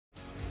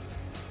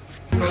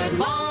Good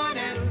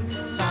morning,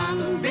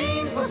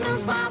 sunbeams will soon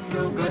smile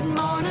through. Good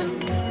morning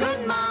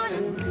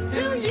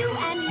to you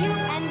and you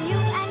and you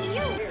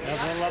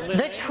and you.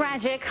 The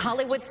tragic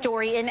Hollywood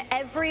story in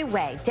every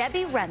way.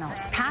 Debbie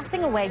Reynolds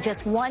passing away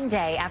just one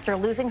day after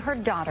losing her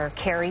daughter,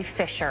 Carrie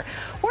Fisher.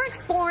 We're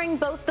exploring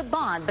both the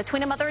bond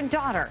between a mother and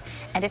daughter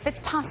and if it's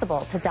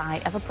possible to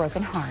die of a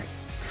broken heart.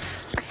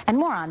 And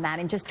more on that.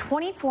 In just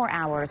 24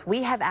 hours,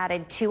 we have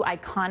added 2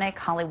 iconic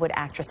Hollywood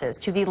actresses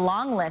to the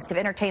long list of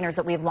entertainers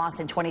that we've lost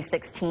in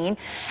 2016.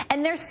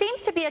 And there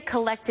seems to be a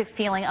collective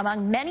feeling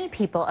among many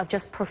people of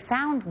just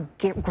profound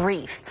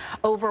grief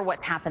over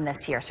what's happened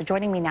this year. So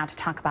joining me now to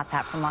talk about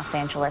that from Los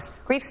Angeles,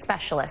 grief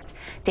specialist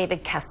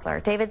David Kessler.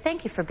 David,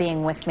 thank you for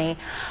being with me.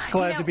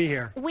 Glad to be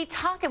here. We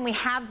talk, and we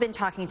have been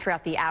talking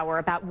throughout the hour,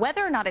 about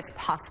whether or not it's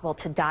possible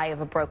to die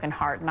of a broken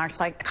heart. And our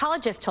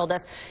psychologist told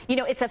us,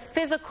 it's a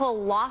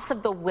physical loss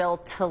of the will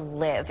to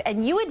live.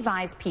 And you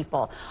advise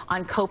people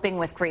on coping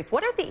with grief.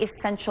 What are the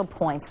essential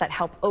points that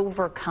help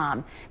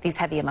overcome these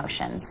heavy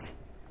emotions?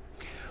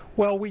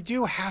 Well, we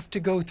do have to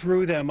go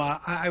through them.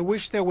 I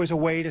wish there was a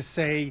way to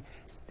say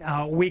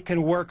we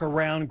can work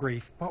around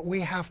grief, but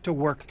we have to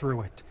work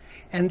through it.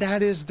 And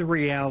that is the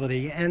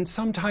reality. And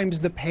sometimes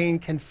the pain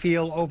can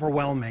feel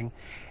overwhelming.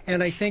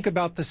 And I think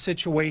about the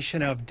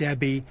situation of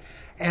Debbie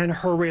and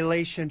her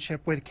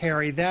relationship with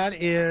Carrie.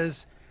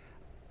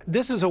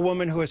 This is a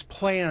woman who has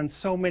planned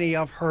so many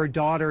of her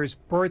daughter's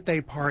birthday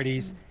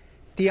parties.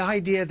 The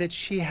idea that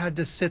she had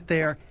to sit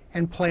there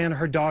and plan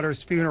her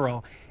daughter's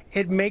funeral,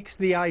 it makes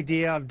the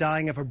idea of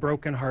dying of a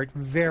broken heart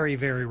very,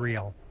 very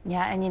real.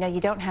 Yeah, and you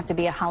don't have to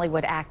be a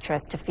Hollywood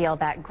actress to feel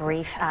that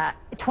grief.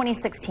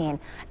 2016,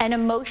 an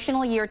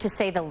emotional year to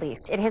say the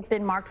least. It has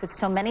been marked with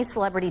so many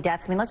celebrity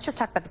deaths. I mean, let's just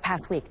talk about the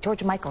past week.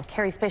 George Michael,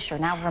 Carrie Fisher,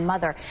 now her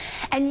mother.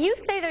 And you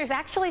say there's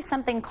actually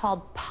something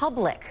called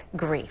public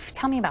grief.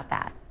 Tell me about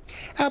that.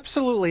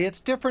 Absolutely.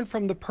 It's different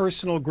from the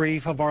personal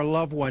grief of our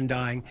loved one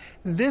dying.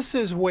 This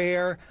is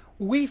where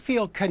we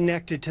feel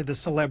connected to the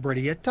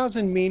celebrity. It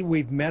doesn't mean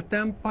we've met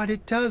them, but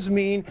it does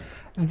mean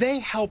they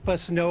help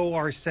us know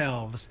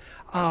ourselves.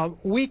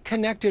 We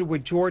connected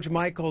with George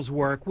Michael's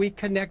work. We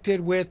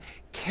connected with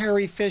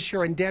Carrie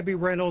Fisher and Debbie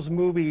Reynolds'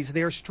 movies,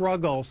 their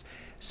struggles.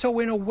 So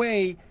in a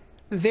way,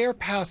 their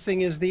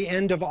passing is the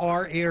end of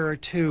our era,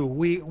 too.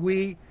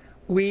 We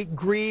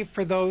grieve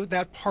for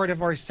that part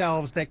of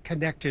ourselves that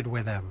connected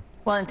with them.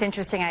 Well, it's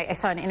interesting. I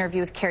saw an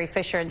interview with Carrie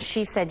Fisher, and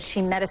she said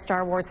she met a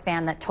Star Wars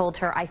fan that told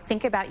her, I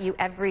think about you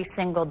every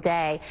single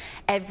day,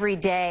 every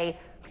day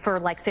for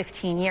like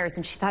 15 years.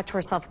 And she thought to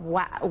herself,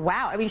 wow.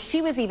 I mean,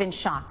 she was even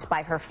shocked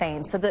by her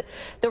fame. So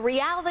the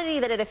reality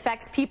that it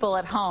affects people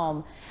at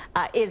home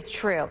is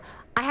true.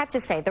 I have to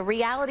say, the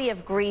reality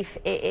of grief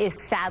is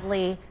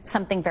sadly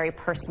something very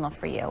personal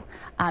for you.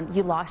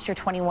 You lost your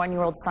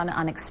 21-year-old son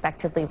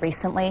unexpectedly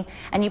recently,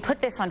 and you put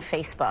this on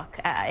Facebook.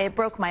 It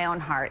broke my own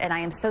heart, and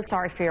I am so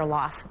sorry for your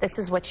loss. This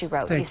is what you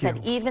wrote. You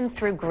said, even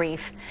through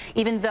grief,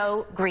 even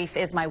though grief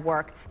is my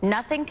work,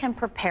 nothing can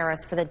prepare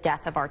us for the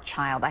death of our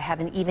child. I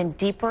have an even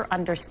deeper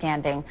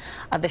understanding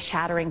of the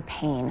shattering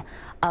pain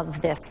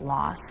of this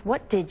loss.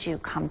 What did you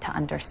come to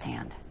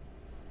understand?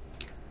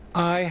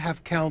 I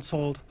have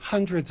counseled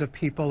hundreds of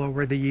people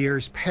over the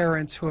years,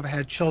 parents who have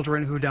had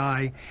children who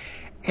die,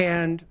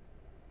 and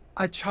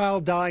a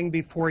child dying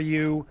before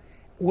you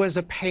was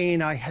a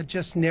pain I had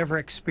just never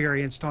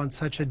experienced on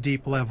such a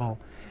deep level.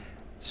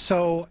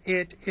 So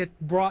it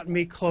brought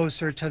me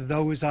closer to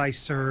those I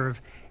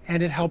serve,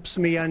 and it helps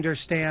me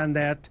understand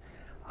that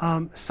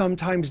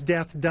sometimes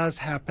death does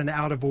happen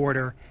out of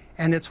order,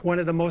 and it's one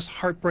of the most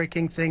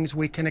heartbreaking things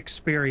we can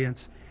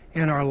experience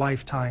in our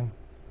lifetime.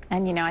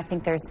 And, I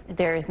think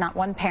there is not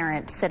one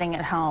parent sitting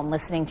at home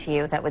listening to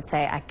you that would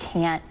say, I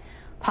can't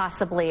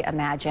possibly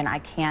imagine, I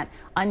can't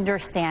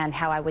understand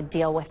how I would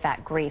deal with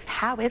that grief.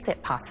 How is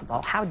it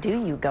possible? How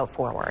do you go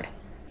forward?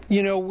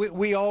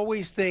 We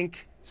always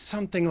think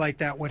something like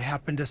that would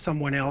happen to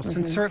someone else.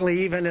 And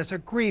certainly even as a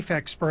grief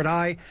expert,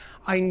 I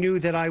knew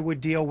that I would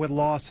deal with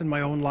loss in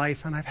my own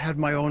life. And I've had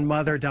my own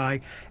mother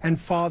die and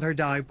father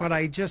die, but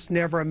I just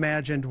never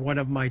imagined one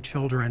of my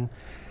children.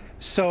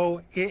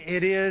 So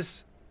it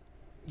is...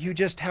 You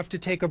just have to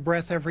take a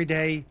breath every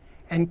day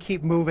and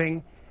keep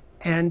moving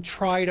and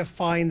try to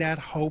find that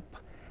hope,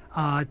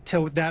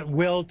 that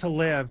will to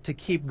live, to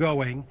keep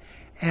going.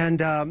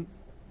 And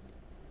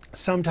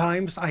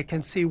sometimes I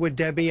can see with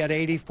Debbie at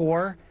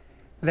 84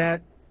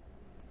 that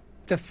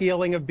the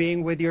feeling of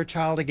being with your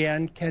child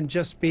again can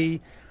just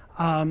be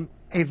a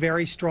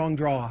very strong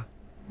draw.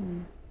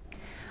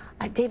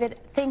 David,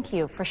 thank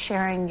you for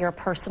sharing your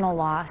personal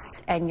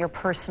loss and your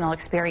personal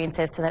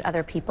experiences so that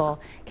other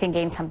people can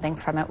gain something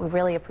from it. We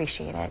really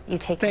appreciate it. You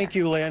take care. Thank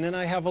you, Lynn. And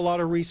I have a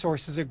lot of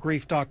resources at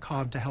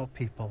grief.com to help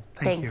people.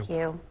 Thank you. Thank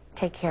you.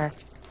 Take care.